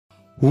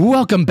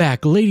Welcome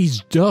back,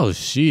 ladies. Oh,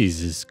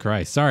 Jesus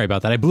Christ. Sorry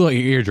about that. I blew out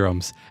your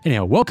eardrums.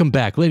 Anyhow, welcome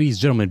back, ladies,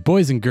 gentlemen,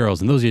 boys, and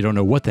girls. And those of you who don't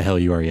know what the hell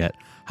you are yet,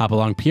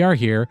 Hopalong PR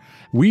here.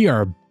 We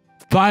are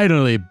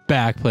finally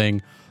back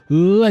playing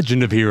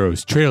Legend of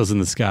Heroes, Trails in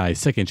the Sky,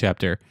 second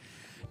chapter.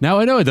 Now,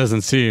 I know it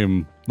doesn't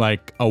seem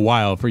like a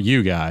while for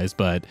you guys,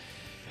 but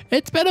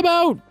it's been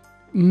about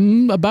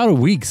a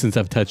week since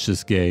I've touched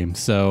this game.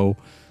 So,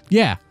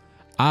 yeah.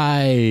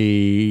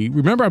 I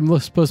remember I'm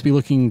supposed to be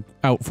looking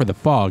out for the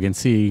fog and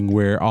seeing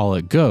where all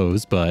it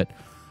goes, but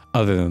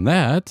other than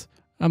that,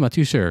 I'm not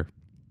too sure.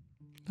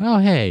 Oh,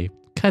 hey,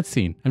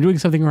 cutscene. I'm doing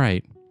something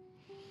right.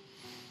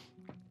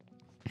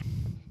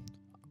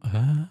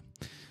 Doesn't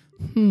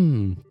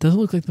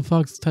look like the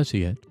fog's touched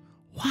it yet.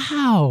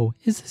 Wow,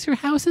 is this your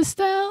house,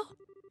 Estelle?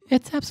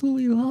 It's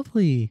absolutely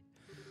lovely.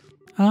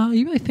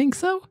 You really think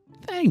so?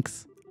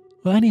 Thanks.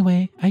 Well,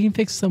 anyway, I can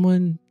fix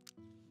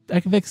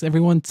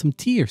everyone some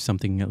tea or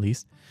something at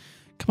least.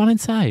 Come on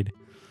inside.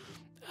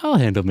 I'll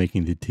handle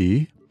making the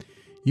tea.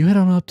 You head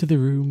on up to the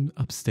room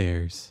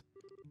upstairs.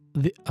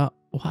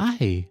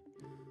 Why?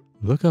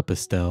 Look up,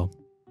 Estelle.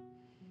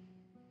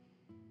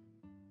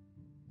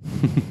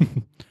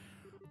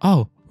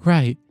 Oh,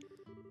 right.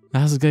 The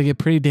house is gonna get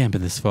pretty damp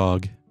in this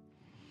fog.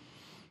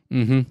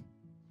 Shara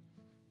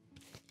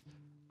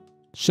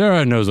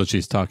knows what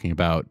she's talking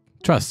about.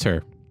 Trust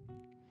her.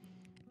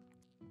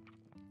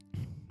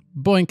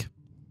 Boink.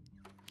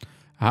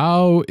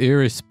 How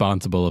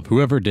irresponsible of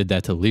whoever did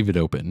that to leave it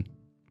open.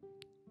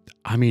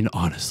 I mean,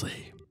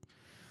 honestly.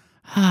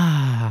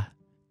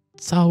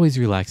 It's always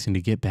relaxing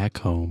to get back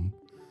home.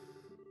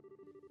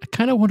 I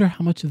kind of wonder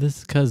how much of this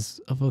is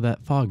because of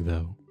that fog,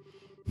 though.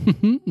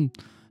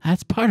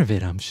 That's part of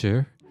it, I'm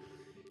sure.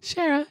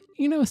 Shara,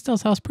 you know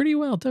Estelle's house pretty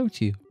well, don't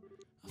you?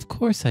 Of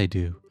course I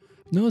do.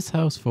 I've known this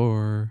house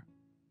for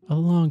a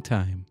long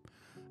time.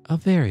 A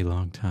very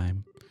long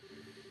time.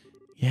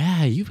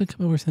 Yeah, you've been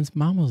coming over since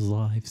Mom was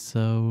alive,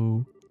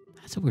 so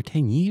that's over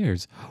 10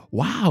 years.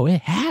 Wow,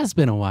 it has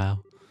been a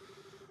while.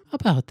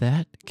 About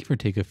that, give or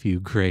take a few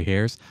gray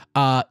hairs.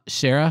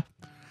 Shara,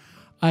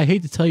 I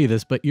hate to tell you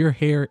this, but your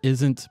hair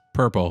isn't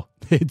purple.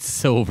 It's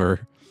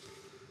silver.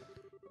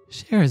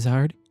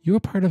 Sherazard, you were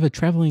part of a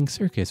traveling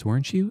circus,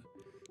 weren't you?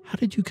 How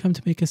did you come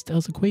to make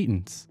Estelle's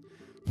acquaintance?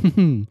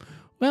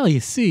 Well, you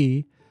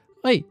see...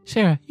 Wait,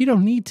 Shara, you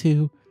don't need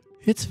to.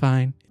 It's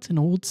fine. It's an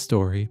old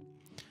story.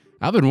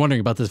 I've been wondering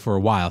about this for a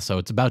while, so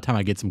it's about time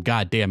I get some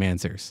goddamn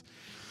answers.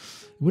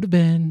 It would have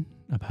been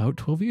about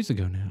 12 years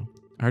ago now.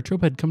 Our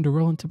troupe had come to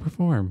Rolent to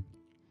perform.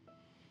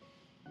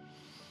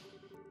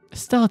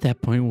 Estelle at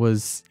that point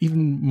was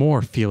even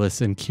more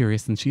fearless and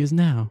curious than she is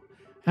now.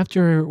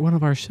 After one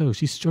of our shows,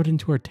 she strode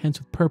into our tents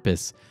with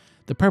purpose.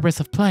 The purpose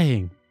of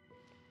playing.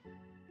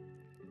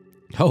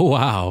 Oh,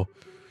 wow.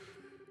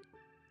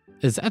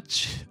 Is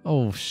that...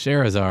 Oh,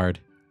 Sherazard.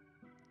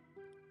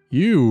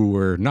 You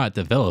were not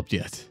developed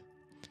yet.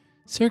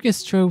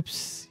 Circus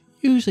tropes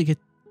usually get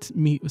to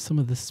meet with some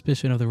of the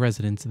suspicion of the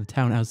residents of the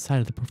town outside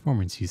of the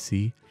performance, you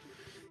see.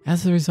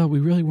 As a result, we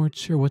really weren't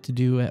sure what to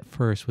do at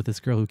first with this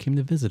girl who came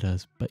to visit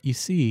us. But you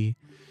see,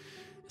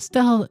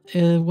 Estelle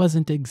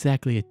wasn't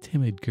exactly a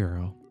timid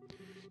girl.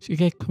 She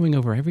kept coming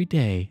over every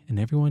day, and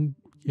everyone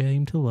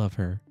came to love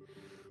her.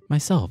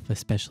 Myself,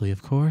 especially,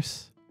 of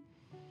course.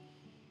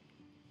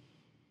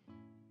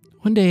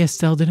 One day,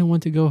 Estelle didn't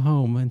want to go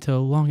home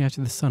until long after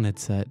the sun had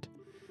set.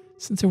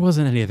 Since there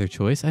wasn't any other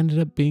choice, I ended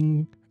up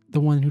being the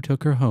one who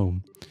took her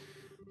home.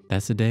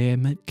 That's the day I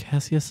met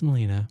Cassius and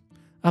Lena.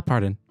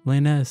 Pardon,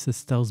 Lena is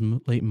Estelle's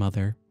late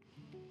mother.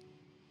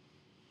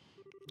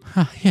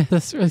 Yeah,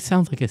 this really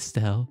sounds like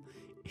Estelle.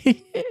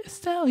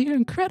 Estelle, you're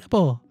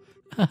incredible.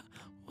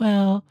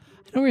 Well,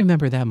 I don't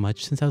remember that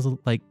much since I was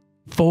like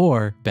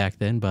 4 back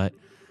then, but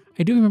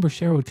I do remember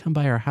Cheryl would come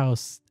by our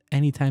house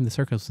anytime the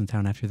circus was in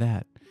town after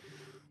that.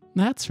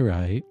 That's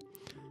right.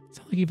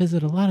 Sounds like you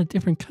visited a lot of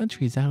different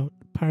countries out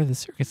part of the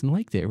circus and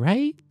liked it,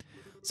 right?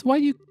 So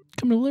why'd you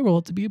come to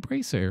Liberal to be a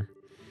bracer?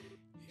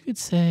 You could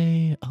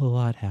say a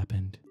lot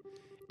happened.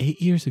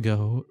 8 years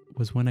ago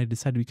was when I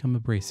decided to become a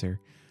bracer.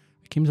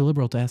 I came to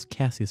Liberal to ask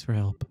Cassius for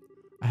help.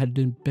 I had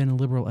been a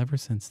Liberal ever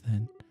since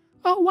then.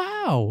 Oh,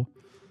 wow!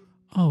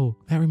 Oh,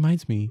 that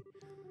reminds me.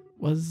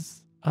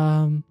 Was,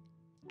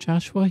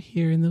 Joshua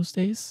here in those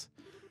days?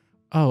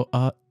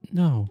 Oh,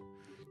 no.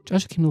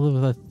 Joshua came to live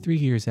with us 3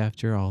 years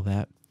after all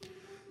that.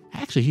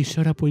 Actually, he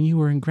showed up when you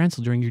were in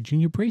Gransel during your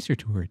junior bracer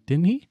tour,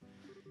 didn't he?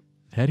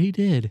 That he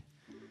did.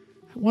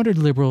 I wandered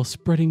Liberal,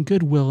 spreading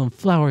goodwill and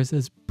flowers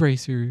as a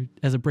bracer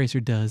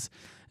does,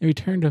 and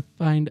returned to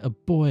find a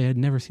boy I'd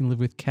never seen live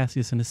with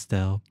Cassius and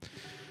Estelle.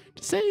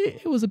 To say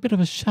it was a bit of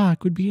a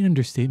shock would be an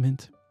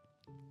understatement.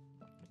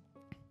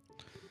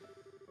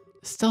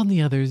 Estelle and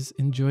the others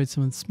enjoyed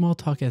some small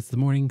talk as the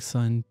morning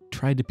sun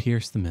tried to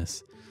pierce the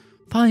mist.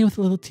 Finally, with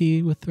a little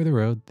tea through the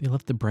road, they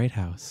left the bright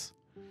house.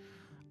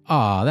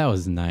 Aw, that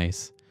was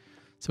nice.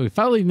 So we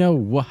finally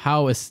know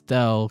how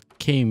Estelle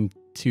came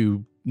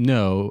to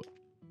know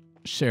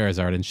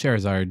Sherazard and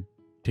Sherazard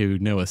to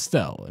know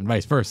Estelle and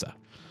vice versa.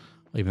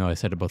 Even though I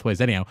said it both ways.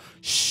 Anyhow,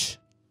 shh.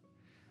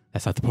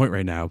 That's not the point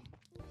right now.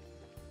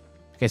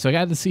 Okay, so I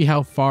got to see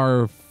how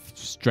far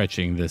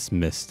stretching this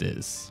mist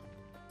is.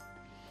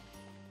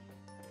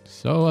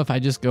 So if I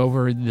just go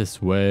over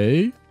this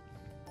way...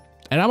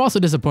 And I'm also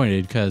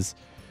disappointed because,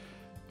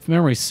 if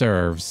memory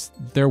serves,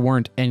 there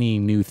weren't any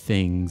new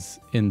things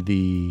in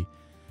the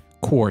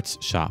quartz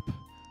shop.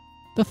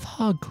 The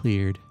fog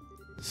cleared.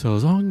 So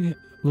as long as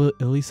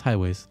at least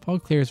highways,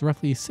 fog clears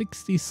roughly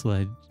 60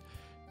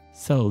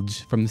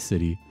 selge from the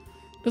city.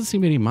 Doesn't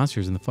seem to be any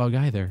monsters in the fog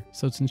either,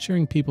 so it's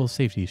ensuring people's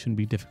safety shouldn't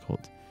be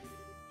difficult.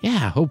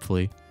 Yeah,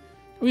 hopefully.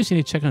 We just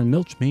need to check on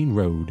Milch Main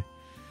Road.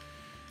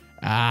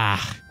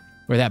 Ah,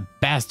 where that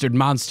bastard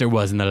monster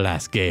was in the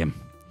last game.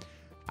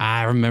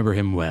 I remember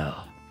him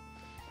well.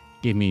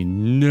 Gave me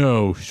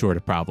no short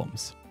of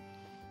problems.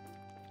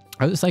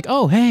 I was just like,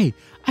 oh, hey,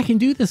 I can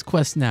do this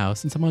quest now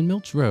since I'm on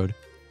Milch Road.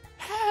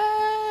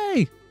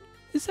 Hey,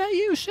 is that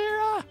you,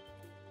 Shara?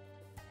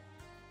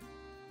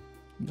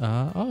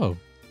 Oh,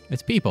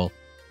 it's people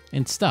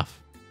and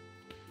stuff.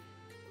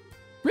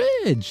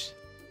 Ridge,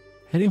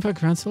 heading for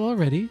Groundsel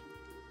already?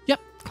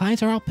 Yep,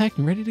 clients are all packed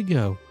and ready to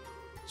go.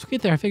 So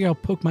get there, I figure I'll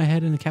poke my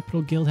head in the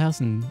Capital Guild House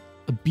and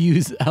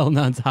abuse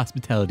Elnon's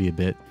hospitality a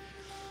bit.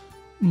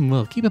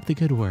 Well, keep up the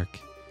good work.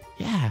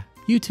 Yeah,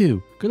 you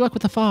too. Good luck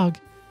with the fog.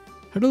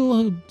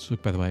 Hello,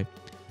 by the way.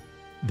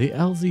 The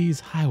LZ's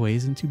highway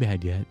isn't too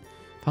bad yet.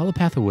 Follow the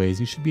path of ways,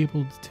 you should be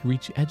able to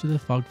reach the edge of the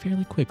fog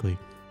fairly quickly.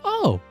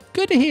 Oh,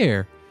 good to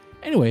hear.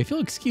 Anyway, if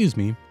you'll excuse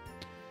me.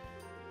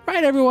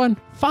 Right, everyone,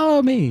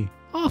 follow me.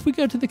 Off we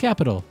go to the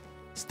capital.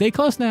 Stay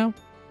close now.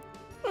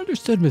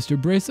 Understood, Mr.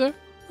 Bracer.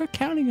 We're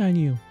counting on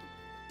you.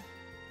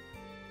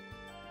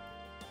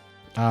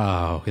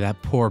 Oh,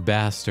 that poor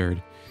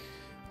bastard.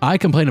 I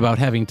complain about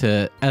having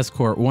to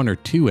escort 1 or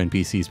 2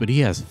 NPCs, but he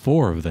has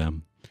 4 of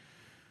them.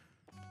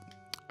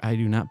 I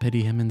do not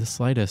pity him in the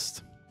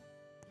slightest.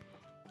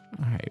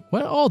 Alright,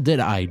 what all did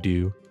I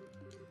do?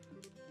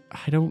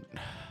 I don't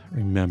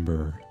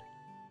remember.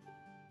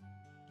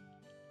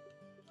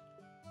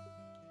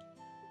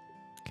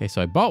 Okay,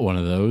 so I bought one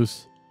of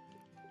those.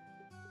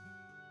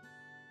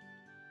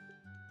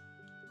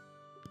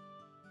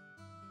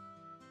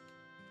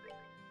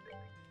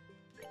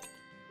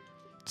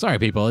 Sorry,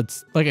 people.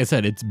 It's like I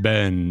said, it's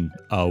been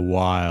a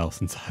while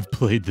since I've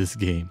played this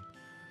game.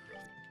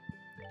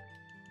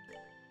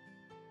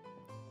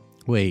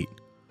 Wait,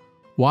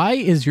 why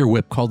is your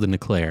whip called an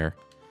eclair?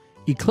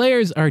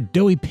 Eclairs are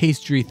doughy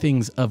pastry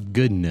things of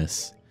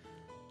goodness,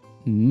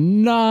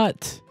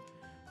 not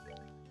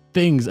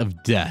things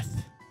of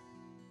death.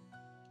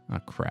 Oh,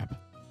 crap.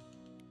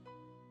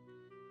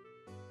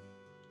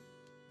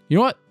 You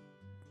know what?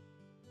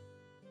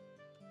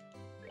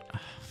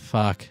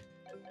 Fuck.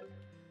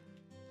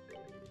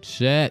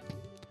 Shit.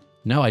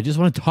 No, I just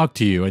want to talk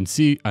to you and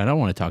see. I don't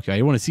want to talk to you.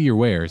 I want to see your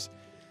wares.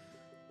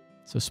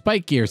 So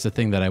spike gear is the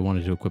thing that I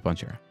wanted to equip on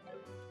Shara.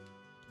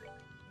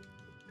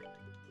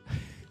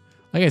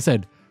 Like I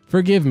said,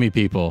 forgive me,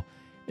 people.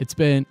 It's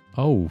been...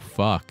 Oh,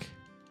 fuck.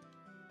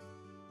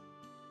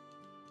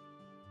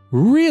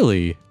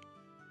 Really?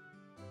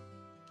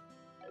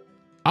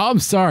 I'm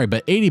sorry,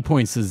 but 80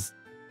 points is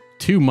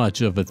too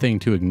much of a thing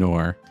to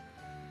ignore.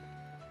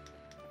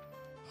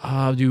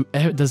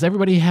 Does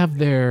everybody have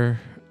their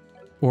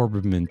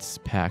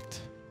orbiments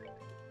packed?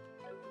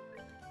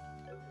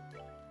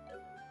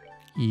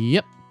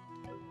 Yep.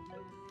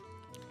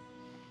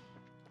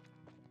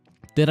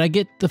 Did I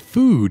get the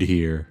food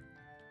here?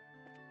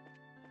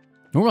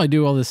 Normally I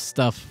do all this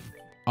stuff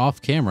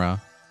off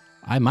camera.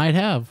 I might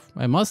have.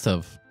 I must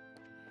have.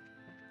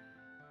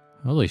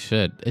 Holy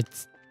shit.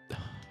 It's...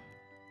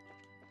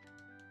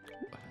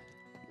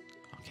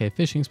 Okay,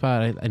 fishing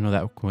spot. I know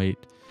that can wait.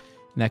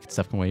 That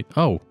stuff can wait.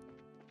 Oh.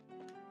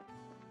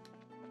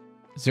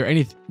 Is there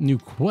any new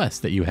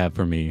quest that you have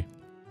for me?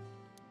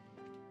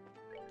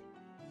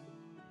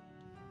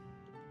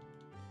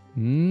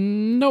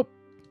 Nope.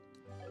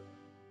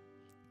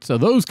 So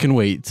those can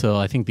wait till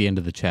I think the end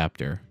of the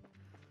chapter.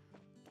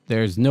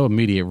 There's no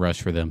immediate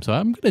rush for them, so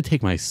I'm going to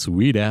take my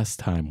sweet ass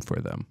time for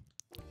them.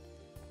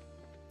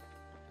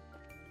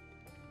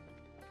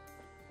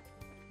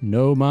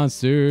 No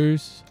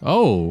monsters.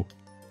 Oh,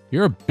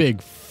 you're a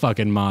big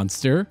fucking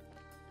monster.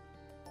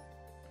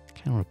 I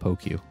kind of want to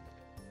poke you.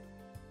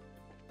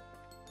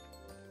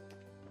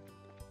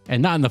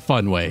 And not in the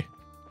fun way.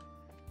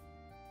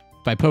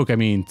 By poke, I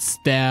mean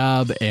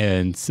stab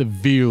and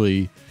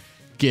severely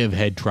give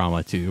head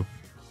trauma to.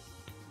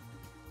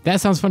 That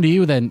sounds fun to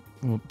you, then,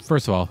 well,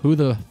 first of all, who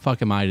the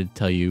fuck am I to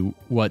tell you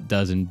what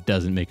does and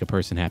doesn't make a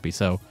person happy?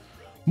 So,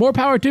 more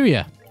power to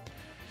you.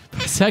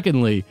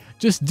 Secondly,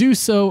 just do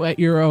so at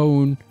your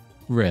own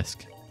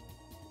risk.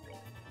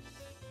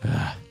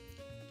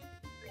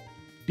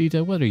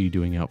 Dita, what are you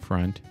doing out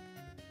front?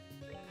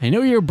 I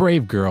know you're a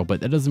brave girl,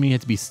 but that doesn't mean you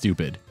have to be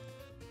stupid.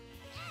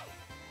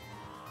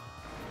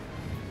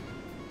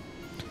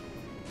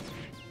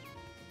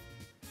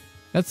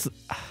 That's...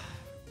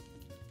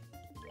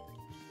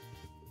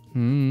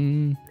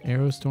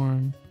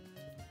 Aerostorm.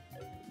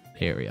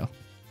 Aerial.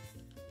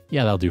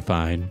 Yeah, that'll do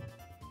fine.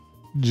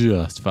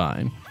 Just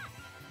fine.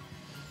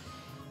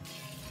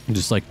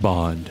 Just like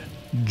Bond.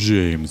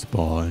 James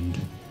Bond.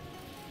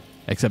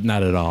 Except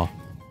not at all.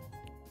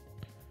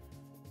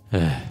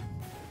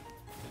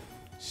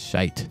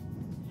 Shite.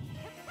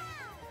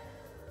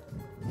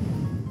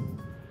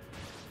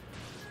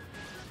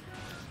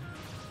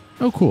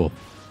 Oh, cool.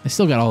 I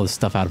still got all this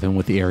stuff out of him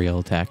with the aerial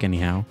attack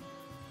anyhow.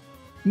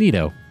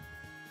 Neato.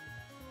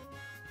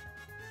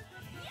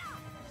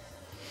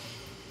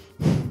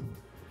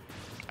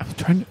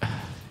 I'm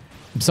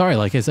sorry,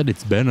 like I said,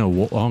 it's been a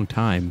long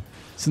time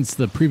since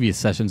the previous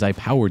sessions. I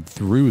powered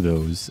through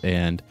those,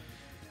 and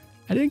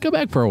I didn't go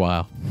back for a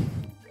while.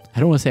 I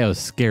don't want to say I was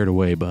scared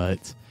away,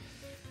 but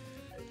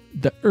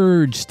the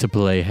urge to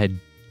play had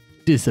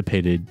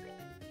dissipated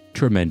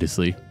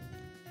tremendously.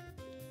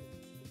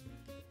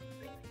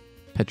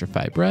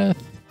 Petrify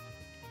breath.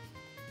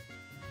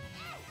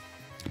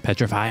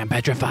 Petrify him,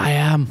 petrify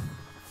him.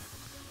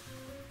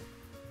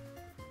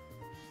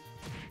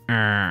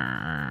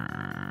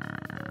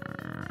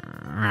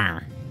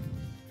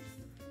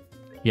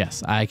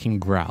 Yes, I can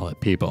growl at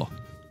people.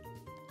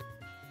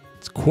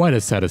 It's quite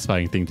a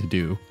satisfying thing to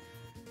do.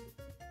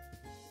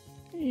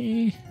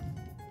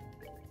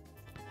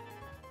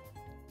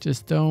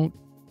 Just don't.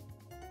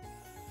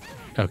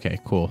 Okay,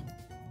 cool.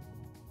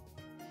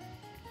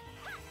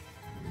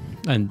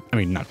 And, I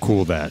mean, not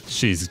cool that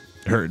she's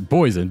hurt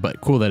poisoned, but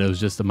cool that it was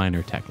just a minor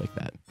attack like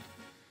that.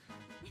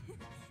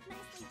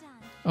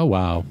 Oh,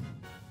 wow.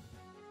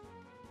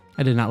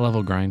 I did not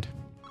level grind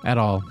at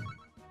all.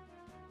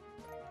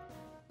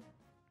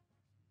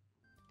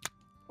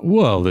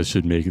 Well, this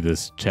should make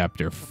this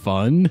chapter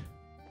fun.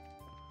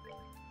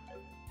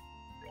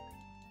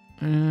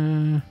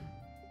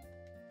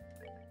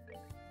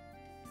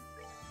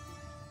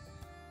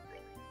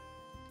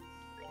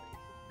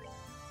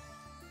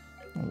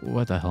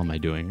 What the hell am I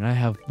doing? I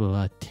have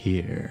blood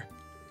here.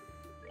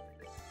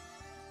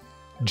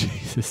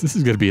 Jesus, this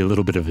is going to be a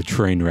little bit of a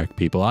train wreck,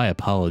 people. I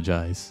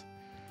apologize.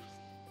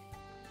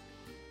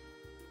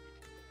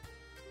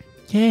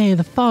 Yay,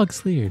 the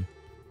fog's cleared.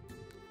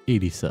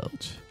 80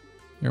 Selge.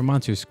 There are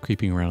monsters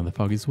creeping around in the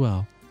fog as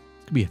well.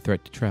 It could be a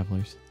threat to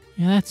travelers.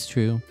 Yeah, that's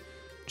true.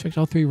 Checked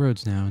all 3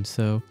 roads now, and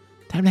so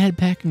time to head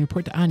back and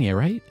report to Anya,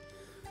 right?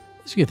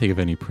 Unless you can think of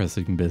any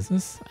pressing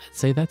business, I'd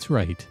say that's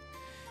right.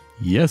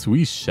 Yes,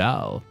 we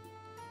shall.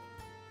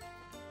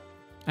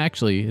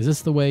 Actually, is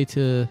this the way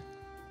to...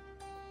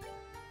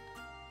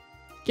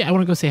 Yeah, I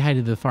want to go say hi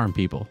to the farm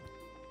people.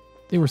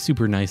 They were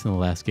super nice in the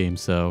last game,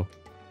 so...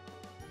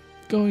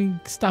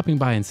 stopping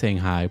by and saying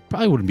hi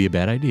probably wouldn't be a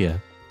bad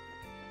idea.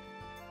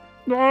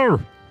 Arr!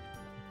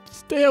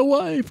 Stay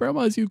away from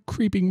us, you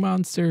creeping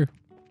monster.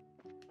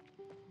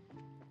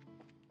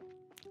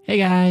 Hey,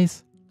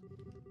 guys.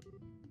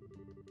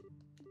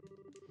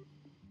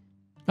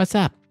 What's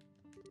up?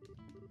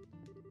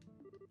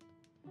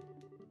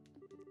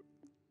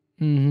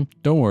 Don't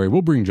worry,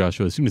 we'll bring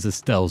Joshua as soon as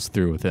Estelle's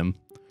through with him.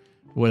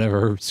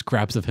 Whatever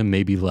scraps of him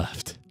may be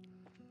left.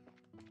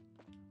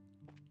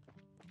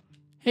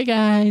 Hey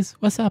guys,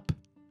 what's up?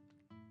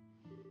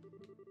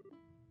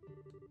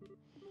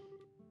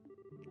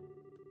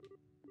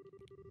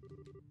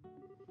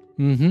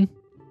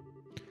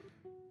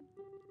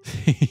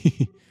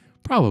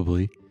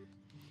 Probably.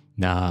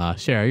 Nah,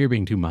 Shara, you're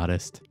being too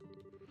modest.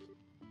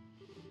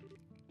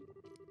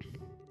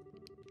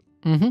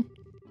 Like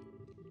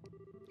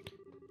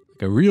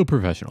a real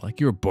professional, like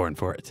you were born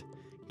for it.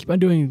 Keep on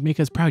doing, make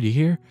us proud, you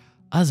hear?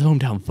 Us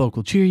hometown folk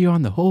will cheer you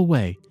on the whole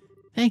way.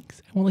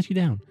 Thanks, I won't let you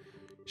down.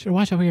 Should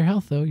watch out for your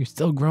health, though. You're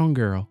still a grown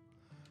girl.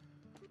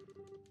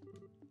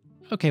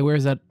 Okay,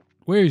 where's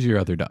your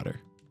other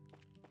daughter?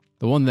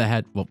 The one that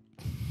had, well,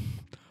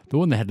 the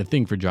one that had the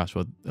thing for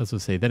Joshua. I was going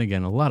to say, then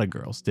again, a lot of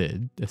girls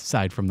did,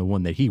 aside from the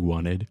one that he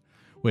wanted.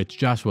 Which,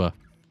 Joshua,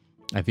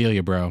 I feel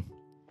you, bro.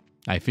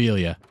 I feel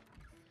you.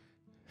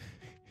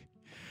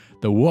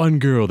 The one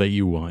girl that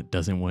you want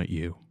doesn't want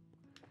you.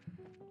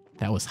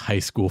 That was high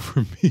school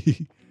for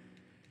me.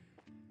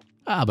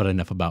 But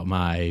enough about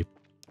my...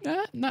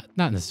 not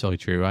necessarily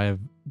true. I have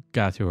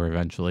got to her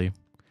eventually.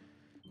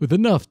 With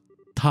enough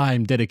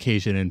time,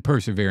 dedication, and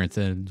perseverance,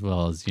 as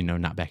well as, you know,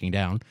 not backing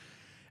down.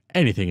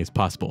 Anything is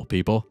possible,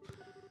 people.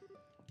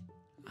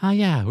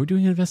 Yeah, we're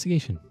doing an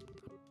investigation.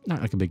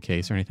 Not like a big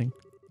case or anything.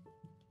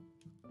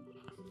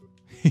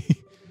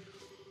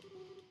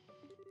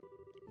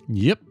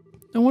 Yep.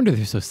 No wonder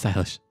they're so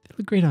stylish. They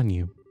look great on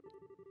you.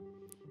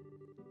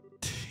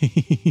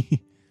 I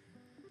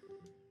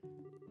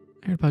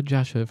heard about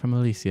Joshua from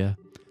Alicia.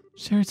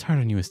 Sure, it's hard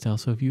on you, Estelle,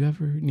 so if you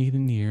ever need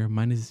an ear,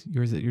 mine is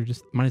at your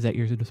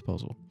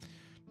disposal.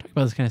 Talk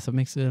about this kind of stuff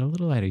makes it a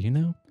little lighter, you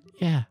know?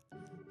 Yeah.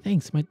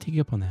 Thanks, might take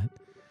you up on that.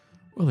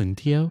 Well then,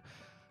 Tio,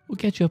 we'll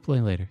catch you up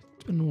later.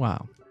 It's been a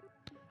while.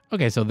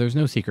 Okay, so there's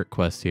no secret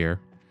quest here.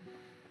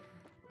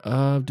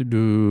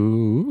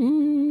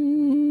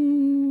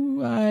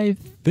 I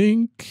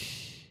think...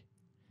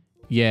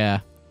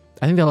 Yeah.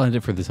 I think that'll end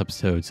it for this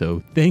episode,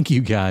 so thank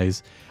you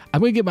guys. I'm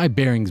going to get my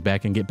bearings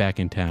back and get back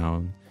in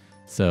town.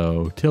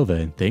 So, till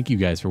then, thank you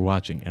guys for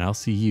watching, and I'll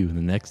see you in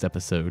the next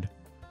episode.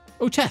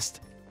 Oh, chest!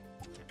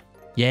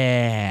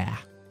 Yeah!